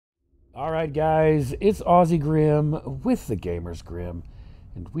Alright guys, it's Aussie Grim with the Gamers Grim,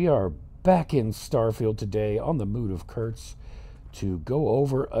 and we are back in Starfield today on the Mood of Kurtz to go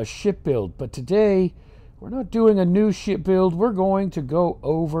over a ship build. But today, we're not doing a new ship build, we're going to go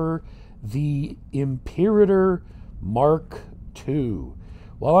over the Imperator Mk.2.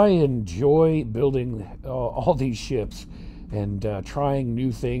 While I enjoy building all these ships and trying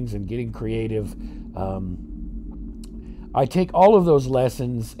new things and getting creative, I take all of those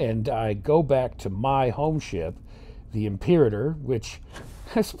lessons and I go back to my home ship, the Imperator, which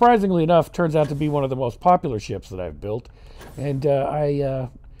surprisingly enough turns out to be one of the most popular ships that I've built. And I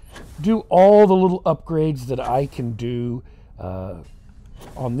do all the little upgrades that I can do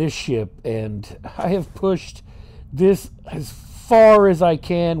on this ship, and I have pushed this as far as I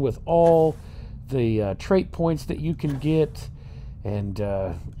can with all the trait points that you can get, and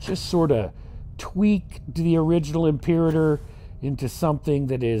just sort of tweak the original Imperator into something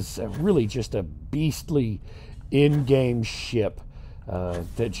that is really just a beastly in-game ship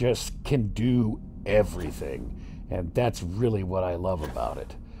that just can do everything, and that's really what I love about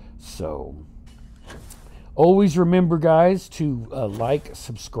it. So always remember, guys, to like,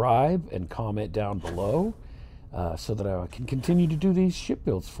 subscribe, and comment down below so that I can continue to do these ship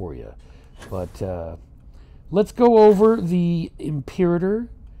builds for you. But let's go over the Imperator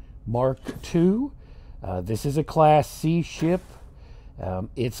Mk.2. This is a Class C ship.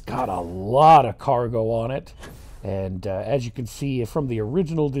 It's got a lot of cargo on it, and as you can see from the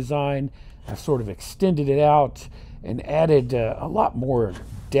original design, I've sort of extended it out and added a lot more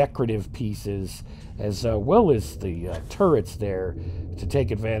decorative pieces, as well as the turrets there, to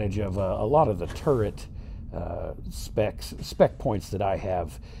take advantage of a lot of the turret spec points that I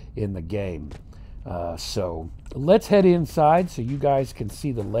have in the game. So let's head inside so you guys can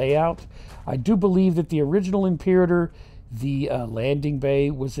see the layout. I do believe that the original Imperator, the landing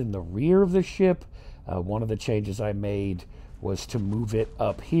bay was in the rear of the ship. One of the changes I made was to move it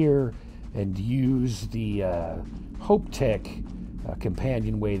up here and use the Hope Tech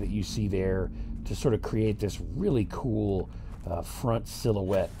companionway that you see there to sort of create this really cool front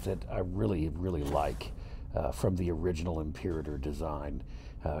silhouette that I really like from the original Imperator design.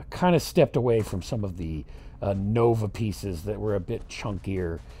 Kind of stepped away from some of the Nova pieces that were a bit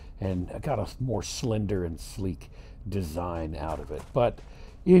chunkier, and I got a more slender and sleek design out of it. But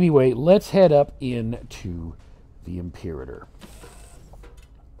anyway, let's head up into the Imperator.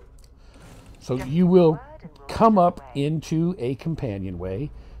 So you will come up into a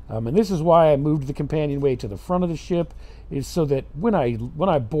companionway, and this is why I moved the companionway to the front of the ship, is so that when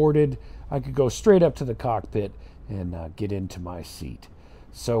I boarded, I could go straight up to the cockpit and get into my seat.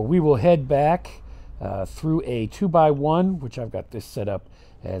 So we will head back through a 2x1, which I've got this set up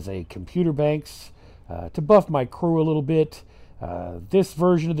as a computer banks to buff my crew a little bit. This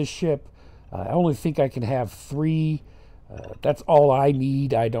version of the ship, I only think I can have 3. That's all I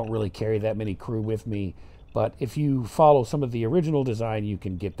need. I don't really carry that many crew with me. But if you follow some of the original design, you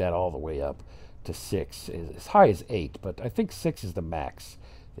can get that all the way up to 6, as high as 8. But I think 6 is the max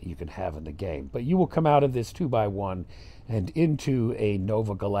that you can have in the game. But you will come out of this 2x1 and into a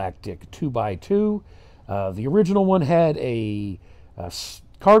Nova Galactic 2x2. The original one had a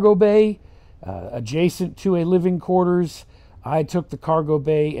cargo bay adjacent to a living quarters. I took the cargo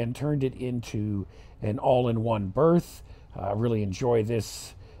bay and turned it into an all-in-one berth. I really enjoy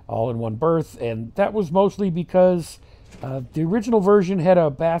this all-in-one berth, and that was mostly because the original version had a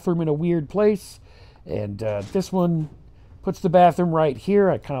bathroom in a weird place, and this one puts the bathroom right here.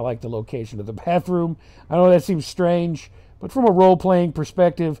 I kind of like the location of the bathroom. I know that seems strange, but from a role-playing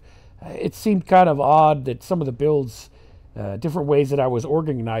perspective, it seemed kind of odd that some of the builds, different ways that I was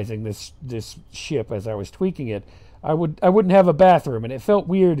organizing this ship as I was tweaking it, I wouldn't have a bathroom, and it felt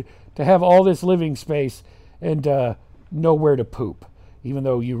weird to have all this living space and nowhere to poop, even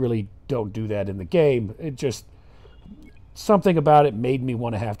though you really don't do that in the game. It just, something about it made me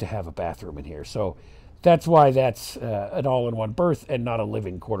want to have a bathroom in here. So that's why that's an all-in-one berth and not a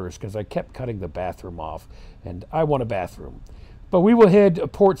living quarters, because I kept cutting the bathroom off, and I want a bathroom. But we will head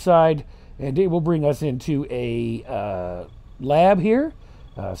port side, and it will bring us into a lab here,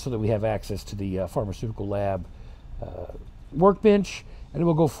 so that we have access to the pharmaceutical lab workbench, and it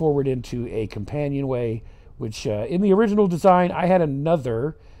will go forward into a companionway, which in the original design I had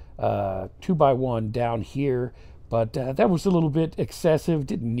another 2x1 down here, but that was a little bit excessive,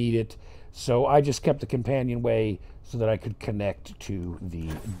 didn't need it, so I just kept the companionway so that I could connect to the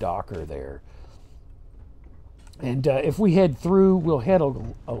docker there. And if we head through, we'll head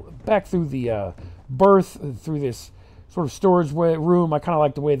back through the berth, through this sort of storage room. I kind of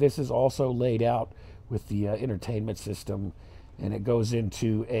like the way this is also laid out with the entertainment system and it goes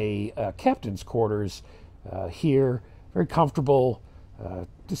into a captain's quarters here. Very comfortable.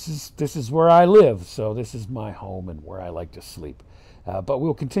 This is where I live, so this is my home and where I like to sleep. But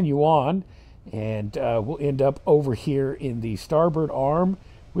we'll continue on, and we'll end up over here in the starboard arm,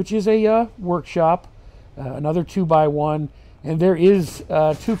 which is a workshop, another 2x1, and there is 2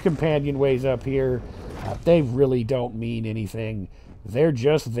 companionways up here. They really don't mean anything. They're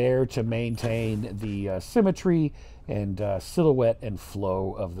just there to maintain the symmetry and silhouette and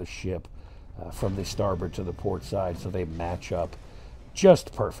flow of the ship from the starboard to the port side, so they match up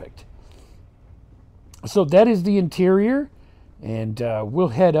just perfect. So that is the interior, and we'll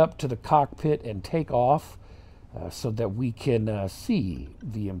head up to the cockpit and take off so that we can see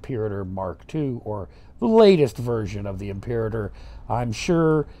the Imperator Mark II, or the latest version of the Imperator. I'm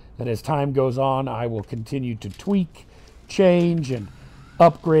sure that as time goes on, I will continue to tweak, change, and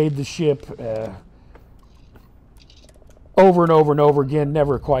upgrade the ship over and over and over again,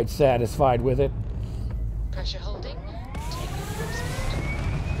 never quite satisfied with it. Pressure holding.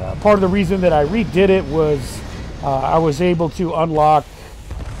 Part of the reason that I redid it was I was able to unlock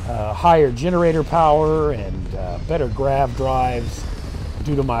higher generator power and better grav drives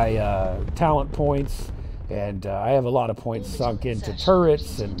due to my talent points, and I have a lot of points sunk into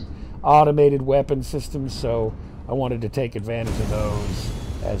turrets and automated weapon systems, so I wanted to take advantage of those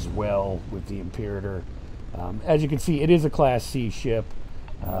as well with the Imperator. As you can see, it is a Class C ship.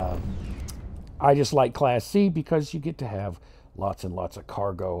 I just like Class C because you get to have lots and lots of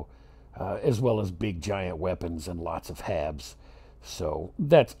cargo, as well as big giant weapons and lots of habs. So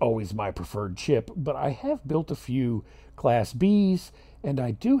that's always my preferred ship, but I have built a few Class Bs, and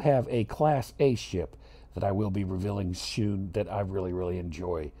I do have a Class A ship that I will be revealing soon that I really, really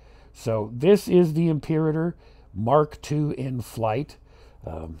enjoy. So this is the Imperator Mark II in flight.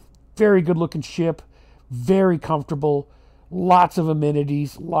 Very good looking ship, very comfortable, lots of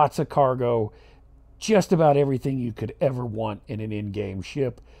amenities, lots of cargo, just about everything you could ever want in an in-game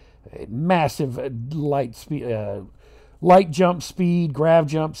ship. Massive light jump speed, grav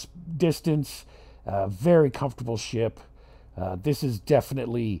jump distance, very comfortable ship. This is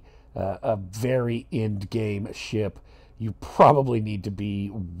definitely a very end-game ship. You probably need to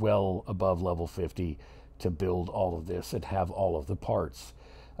be well above level 50 to build all of this and have all of the parts.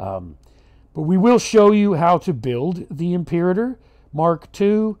 But we will show you how to build the Imperator Mark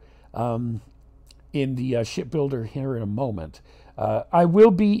II in the shipbuilder here in a moment. I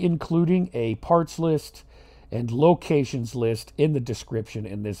will be including a parts list and locations list in the description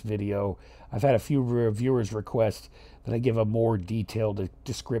in this video. I've had a few reviewers request that I give a more detailed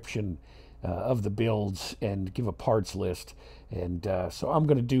description of the builds and give a parts list, and so I'm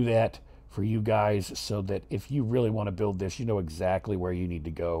going to do that for you guys so that if you really want to build this, you know exactly where you need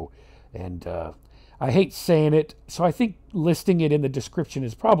to go. And I hate saying it, so I think listing it in the description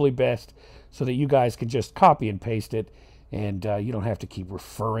is probably best so that you guys can just copy and paste it, and you don't have to keep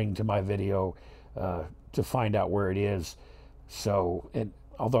referring to my video to find out where it is. So, and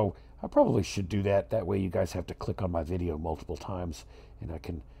although I probably should do that, that way you guys have to click on my video multiple times and I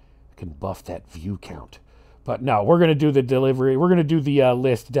can buff that view count. But no, we're going to do the delivery. We're going to do the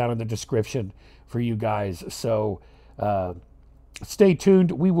list down in the description for you guys. So stay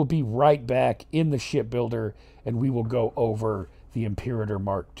tuned. We will be right back in the shipbuilder, and we will go over the Imperator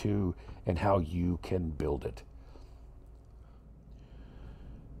Mark II and how you can build it.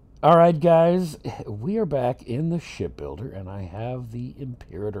 All right, guys, we are back in the shipbuilder, and I have the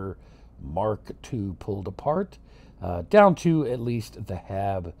Imperator Mark II pulled apart, down to at least the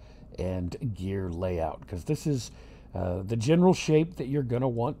hab and gear layout, because this is the general shape that you're going to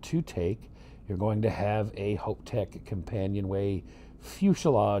want to take. You're going to have a HopeTech companionway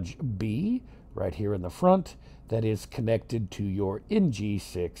fuselage B right here in the front that is connected to your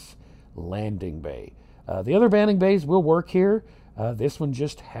NG6 landing bay. The other landing bays will work here. This one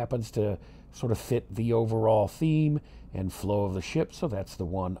just happens to sort of fit the overall theme and flow of the ship, so that's the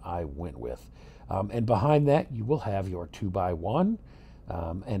one I went with. And behind that, you will have your 2x1,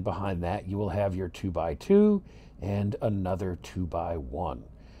 and behind that, you will have your 2x2 and another 2x1.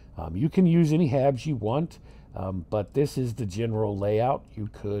 You can use any habs you want, but this is the general layout. You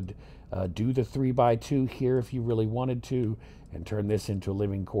could do the 3x2 here if you really wanted to and turn this into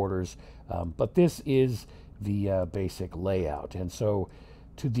living quarters, but this is the basic layout. And so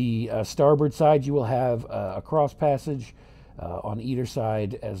to the starboard side, you will have a cross passage on either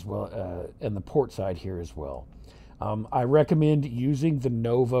side, as well, and the port side here as well. I recommend using the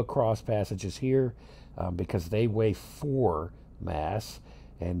Nova cross passages here because they weigh 4 mass,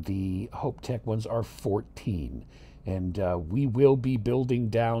 and the HopeTech ones are 14. And we will be building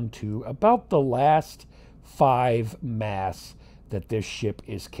down to about the last 5 mass that this ship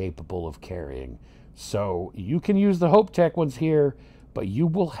is capable of carrying. So you can use the Hope Tech ones here, but you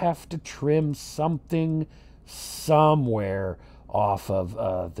will have to trim something somewhere off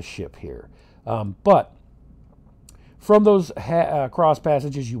of the ship here. But from those cross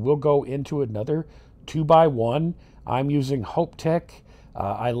passages, you will go into another 2x1. I'm using Hope Tech.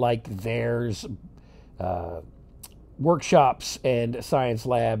 I like theirs workshops and science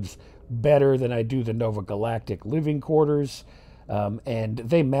labs better than I do the Nova Galactic living quarters. And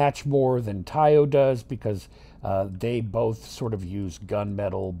they match more than Tayo does because they both sort of use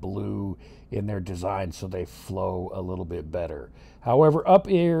gunmetal blue in their design, so they flow a little bit better. However, up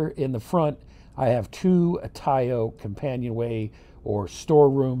here in the front, I have two Tayo companionway or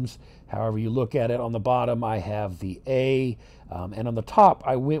storerooms. However you look at it, on the bottom I have the A, and on the top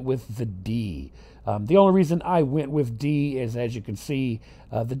I went with the D. The only reason I went with D is, as you can see,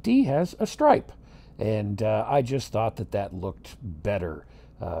 the D has a stripe. And I just thought that that looked better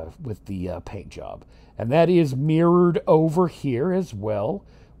with the paint job. And that is mirrored over here as well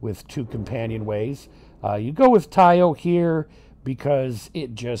with two companionways. You go with Tayo here because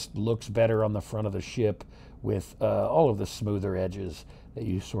it just looks better on the front of the ship with all of the smoother edges that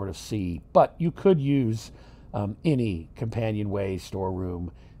you sort of see. But you could use any companionway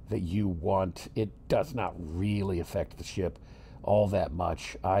storeroom that you want. It does not really affect the ship all that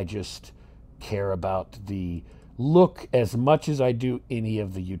much. I just care about the look as much as I do any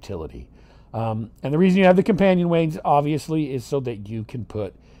of the utility. And the reason you have the companionways, obviously, is so that you can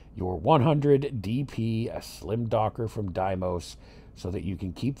put your 100 DP, a slim docker from Deimos, so that you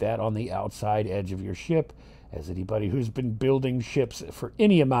can keep that on the outside edge of your ship. As anybody who's been building ships for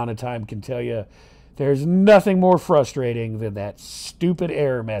any amount of time can tell you, there's nothing more frustrating than that stupid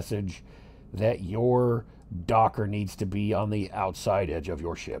error message that your docker needs to be on the outside edge of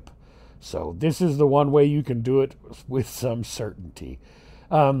your ship. So this is the one way you can do it with some certainty.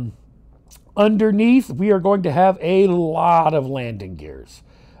 Underneath, we are going to have a lot of landing gears.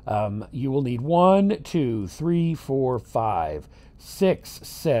 You will need 1, 2, 3, 4, 5, 6,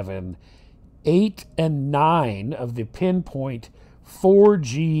 7, 8, and 9 of the Pinpoint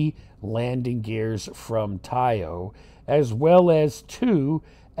 4G landing gears from Tayo, as well as 2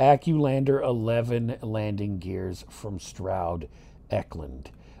 AccuLander 11 landing gears from Stroud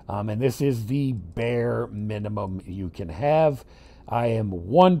Eklund. And this is the bare minimum you can have. I am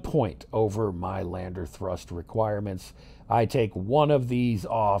 1 point over my lander thrust requirements. I take one of these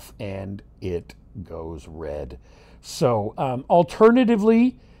off and it goes red. So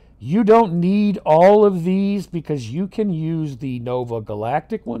alternatively, you don't need all of these because you can use the Nova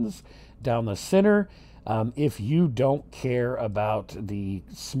Galactic ones down the center if you don't care about the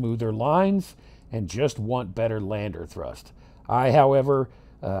smoother lines and just want better lander thrust. I, however,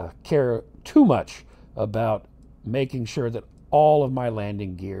 care too much about making sure that all of my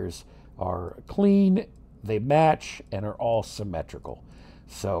landing gears are clean, they match, and are all symmetrical.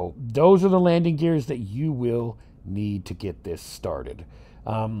 So those are the landing gears that you will need to get this started.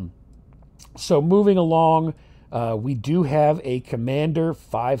 So moving along, we do have a Commander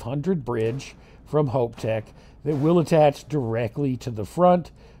 500 bridge from Hope Tech that will attach directly to the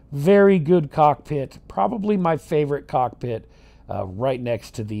front. Very good cockpit, probably my favorite cockpit, right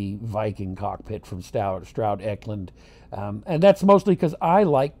next to the Viking cockpit from Stroud Eklund. And that's mostly because I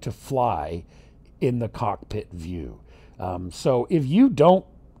like to fly in the cockpit view. So if you don't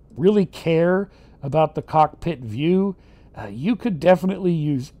really care about the cockpit view, you could definitely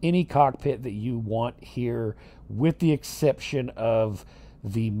use any cockpit that you want here, with the exception of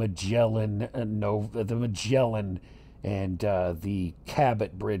the Magellan, and the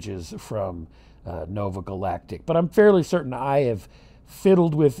Cabot bridges from Nova Galactic. But I'm fairly certain I have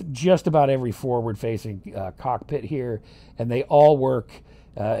fiddled with just about every forward-facing cockpit here, and they all work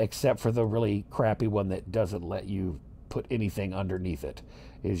except for the really crappy one that doesn't let you put anything underneath it,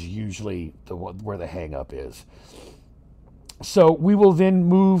 is usually the one where the hang-up is. So we will then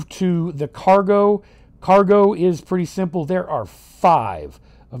move to the cargo. Cargo is pretty simple. There are 5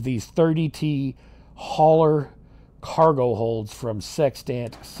 of these 30T hauler cargo holds from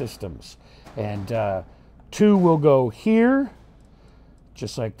Sextant Systems. And 2 will go here,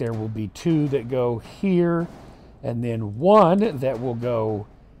 just like there will be 2 that go here, and then 1 that will go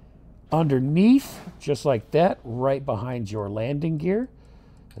underneath, just like that, right behind your landing gear.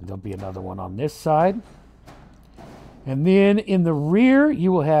 And there'll be another one on this side. And then in the rear,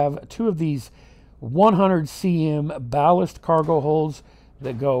 you will have 2 of these 100 cm ballast cargo holds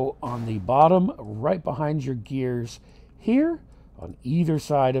that go on the bottom, right behind your gears here, on either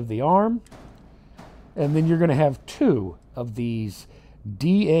side of the arm. And then you're going to have 2 of these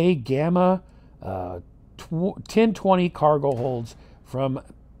DA Gamma 1020 cargo holds from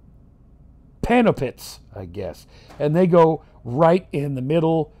Panopits, I guess. And they go right in the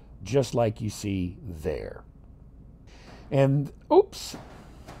middle, just like you see there. And, oops.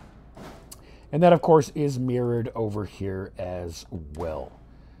 And that, of course, is mirrored over here as well.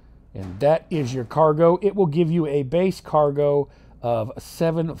 And that is your cargo. It will give you a base cargo of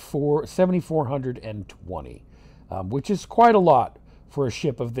 7,420, which is quite a lot for a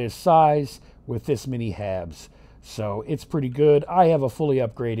ship of this size with this many habs. So it's pretty good. I have a fully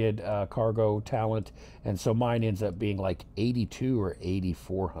upgraded cargo talent, and so mine ends up being like 82 or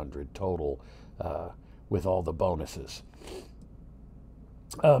 8,400 total with all the bonuses.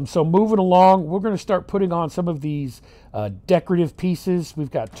 So moving along, we're going to start putting on some of these decorative pieces.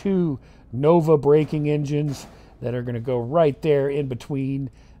 We've got 2 Nova braking engines that are going to go right there in between,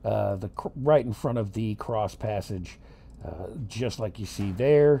 right in front of the cross passage, just like you see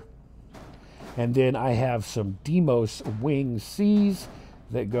there. And then I have some Demos wing Cs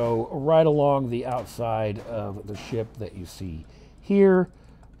that go right along the outside of the ship that you see here,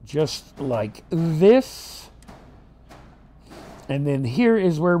 just like this. And then here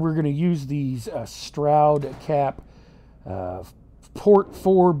is where we're going to use these Stroud cap port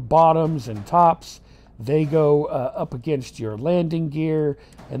forward bottoms and tops. They go up against your landing gear,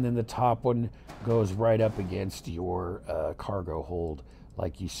 and then the top one goes right up against your cargo hold,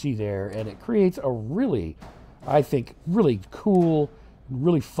 like you see there. And it creates a really, I think, really cool,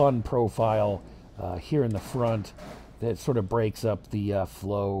 really fun profile here in the front that sort of breaks up the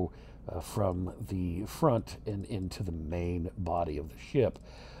flow from the front and into the main body of the ship.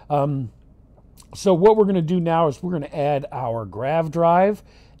 So what we're going to do now is we're going to add our grav drive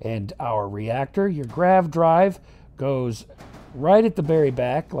and our reactor. Your grav drive goes right at the very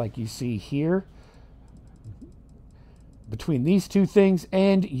back, like you see here, between these two things,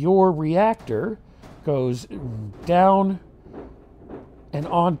 and your reactor goes down and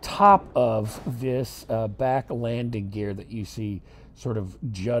on top of this back landing gear that you see sort of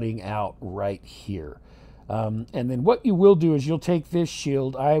jutting out right here. And then what you will do is you'll take this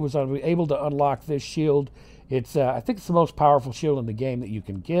shield. I was able to unlock this shield. It's I think it's the most powerful shield in the game that you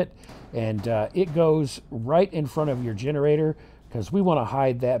can get, and it goes right in front of your generator, because we want to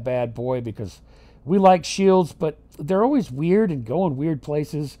hide that bad boy, because we like shields, but they're always weird and go in weird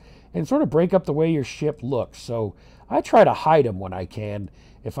places and sort of break up the way your ship looks. So I try to hide them when I can,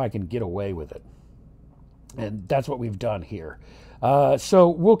 if I can get away with it. And that's what we've done here. So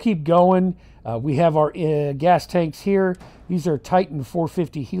we'll keep going. We have our gas tanks here. These are Titan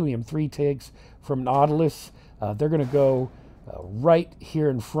 450 helium-3 tanks from Nautilus. They're going to go right here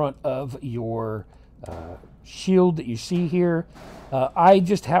in front of your shield that you see here. I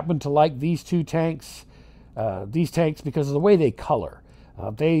just happen to like these tanks because of the way they color.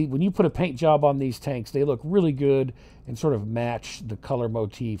 When you put a paint job on these tanks, they look really good and sort of match the color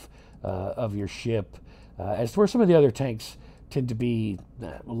motif of your ship. As for some of the other tanks tend to be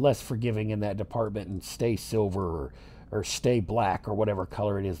less forgiving in that department and stay silver or stay black or whatever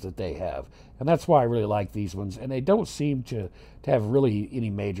color it is that they have. And that's why I really like these ones. And they don't seem to have really any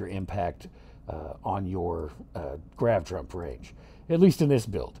major impact on your grav jump range, at least in this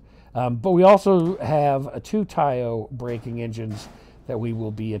build. But we also have 2 Taio braking engines that we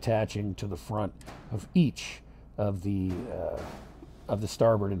will be attaching to the front of each of the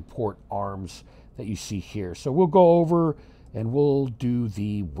starboard and port arms that you see here. So we'll go over and we'll do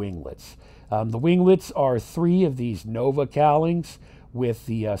the winglets. The winglets are 3 of these Nova cowlings, with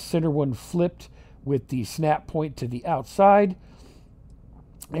the center one flipped with the snap point to the outside,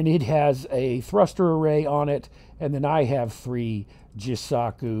 and it has a thruster array on it. And then I have 3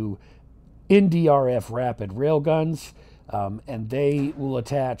 Jisaku NDRF rapid railguns, and they will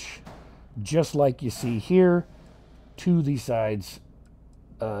attach just like you see here to the sides.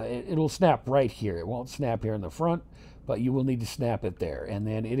 It'll snap right here. It won't snap here in the front, but you will need to snap it there. And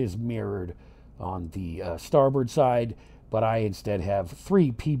then it is mirrored on the starboard side, but I instead have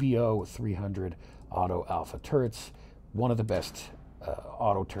 3 PBO 300 auto alpha turrets, one of the best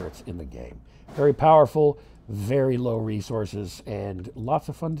auto turrets in the game. Very powerful, very low resources, and lots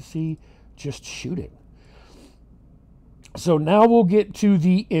of fun to see just shooting. So now we'll get to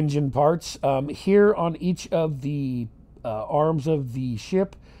the engine parts. Here on each of the arms of the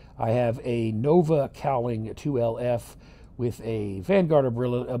ship, I have a Nova Cowling 2LF with a Vanguard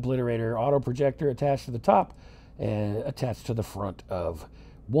Obliterator auto projector attached to the top and attached to the front of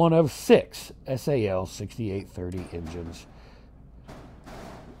one of 6 SAL 6830 engines.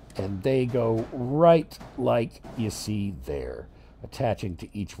 And they go right like you see there, attaching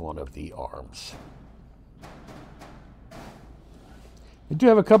to each one of the arms. I do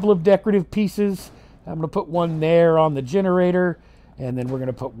have a couple of decorative pieces I'm going to put one there on the generator, and then we're going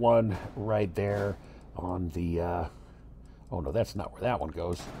to put one right there on the... oh, no, that's not where that one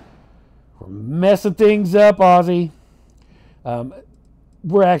goes. We're messing things up, Ozzy.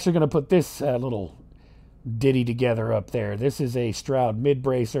 We're actually going to put this little ditty together up there. This is a Stroud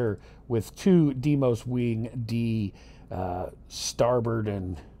mid-bracer with two Demos Wing D starboard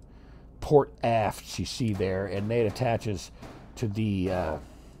and port aft, you see there, and it attaches to the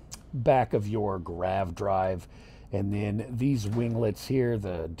back of your grav drive. And then these winglets here,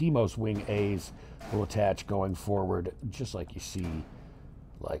 the Demos Wing A's, will attach going forward, just like you see,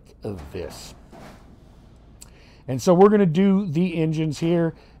 like this. And so we're going to do the engines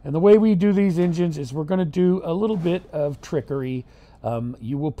here. And the way we do these engines is we're going to do a little bit of trickery.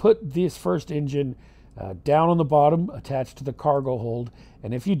 You will put this first engine down on the bottom, attached to the cargo hold.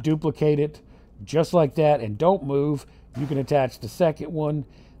 And if you duplicate it just like that and don't move, you can attach the second one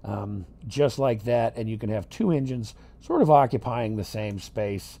just like that. And you can have two engines sort of occupying the same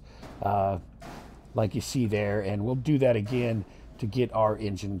space like you see there. And we'll do that again to get our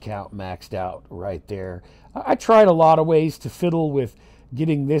engine count maxed out right there. I tried a lot of ways to fiddle with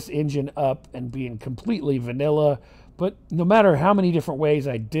getting this engine up and being completely vanilla, but no matter how many different ways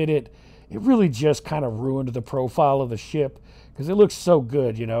I did it, it really just kind of ruined the profile of the ship, because it looks so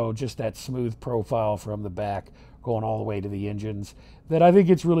good, you know, just that smooth profile from the back going all the way to the engines, that I think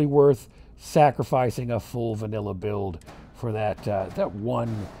it's really worth sacrificing a full vanilla build for that. That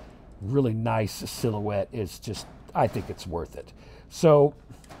one really nice silhouette is just, I think it's worth it. So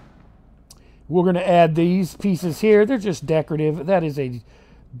we're going to add these pieces here. They're just decorative. That is a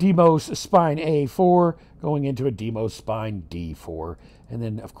Demos Spine A4 going into a Demos Spine D4. And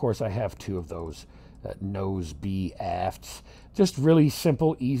then, of course, I have two of those nose B afts. Just really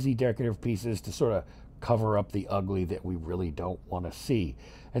simple, easy decorative pieces to sort of cover up the ugly that we really don't want to see.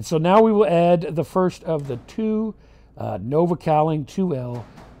 And so now we will add the first of the two Nova Cowling 2L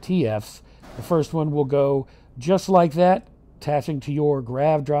TFs. The first one will go just like that, attaching to your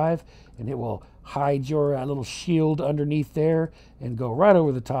grav drive, and it will hide your little shield underneath there and go right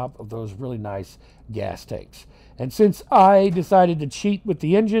over the top of those really nice gas tanks. And since I decided to cheat with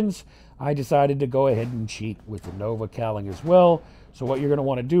the engines, I decided to go ahead and cheat with the Nova Cowling as well. So what you're going to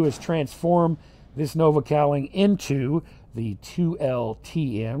want to do is transform this Nova Cowling into the 2L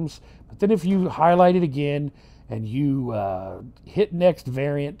TMs. But then if you highlight it again and you hit next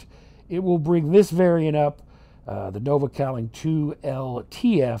variant, it will bring this variant up, the Nova Cowling 2L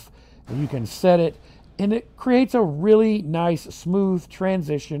TF, and you can set it, and it creates a really nice smooth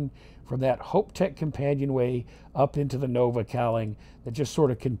transition from that Hope Tech companionway up into the Nova Cowling that just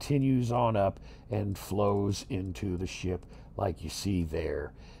sort of continues on up and flows into the ship like you see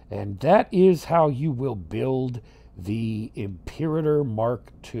there. And that is how you will build the Imperator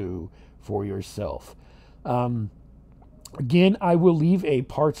Mark II for yourself. Again, I will leave a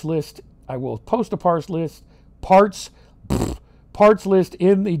parts list. I will post a parts list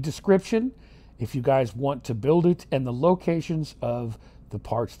in the description if you guys want to build it, and the locations of the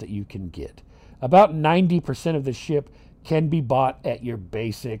parts that you can get. About 90% of the ship can be bought at your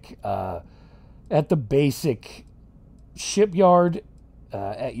basic, at the basic shipyard,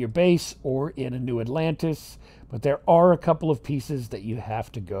 at your base, or in a New Atlantis. But there are a couple of pieces that you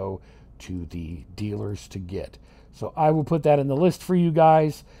have to go to the dealers to get. So I will put that in the list for you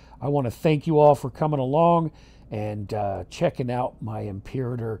guys. I want to thank you all for coming along and checking out my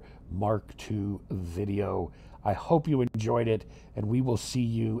Imperator Mark II video. I hope you enjoyed it, and we will see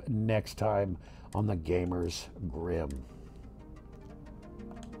you next time on the Gamer's Grim.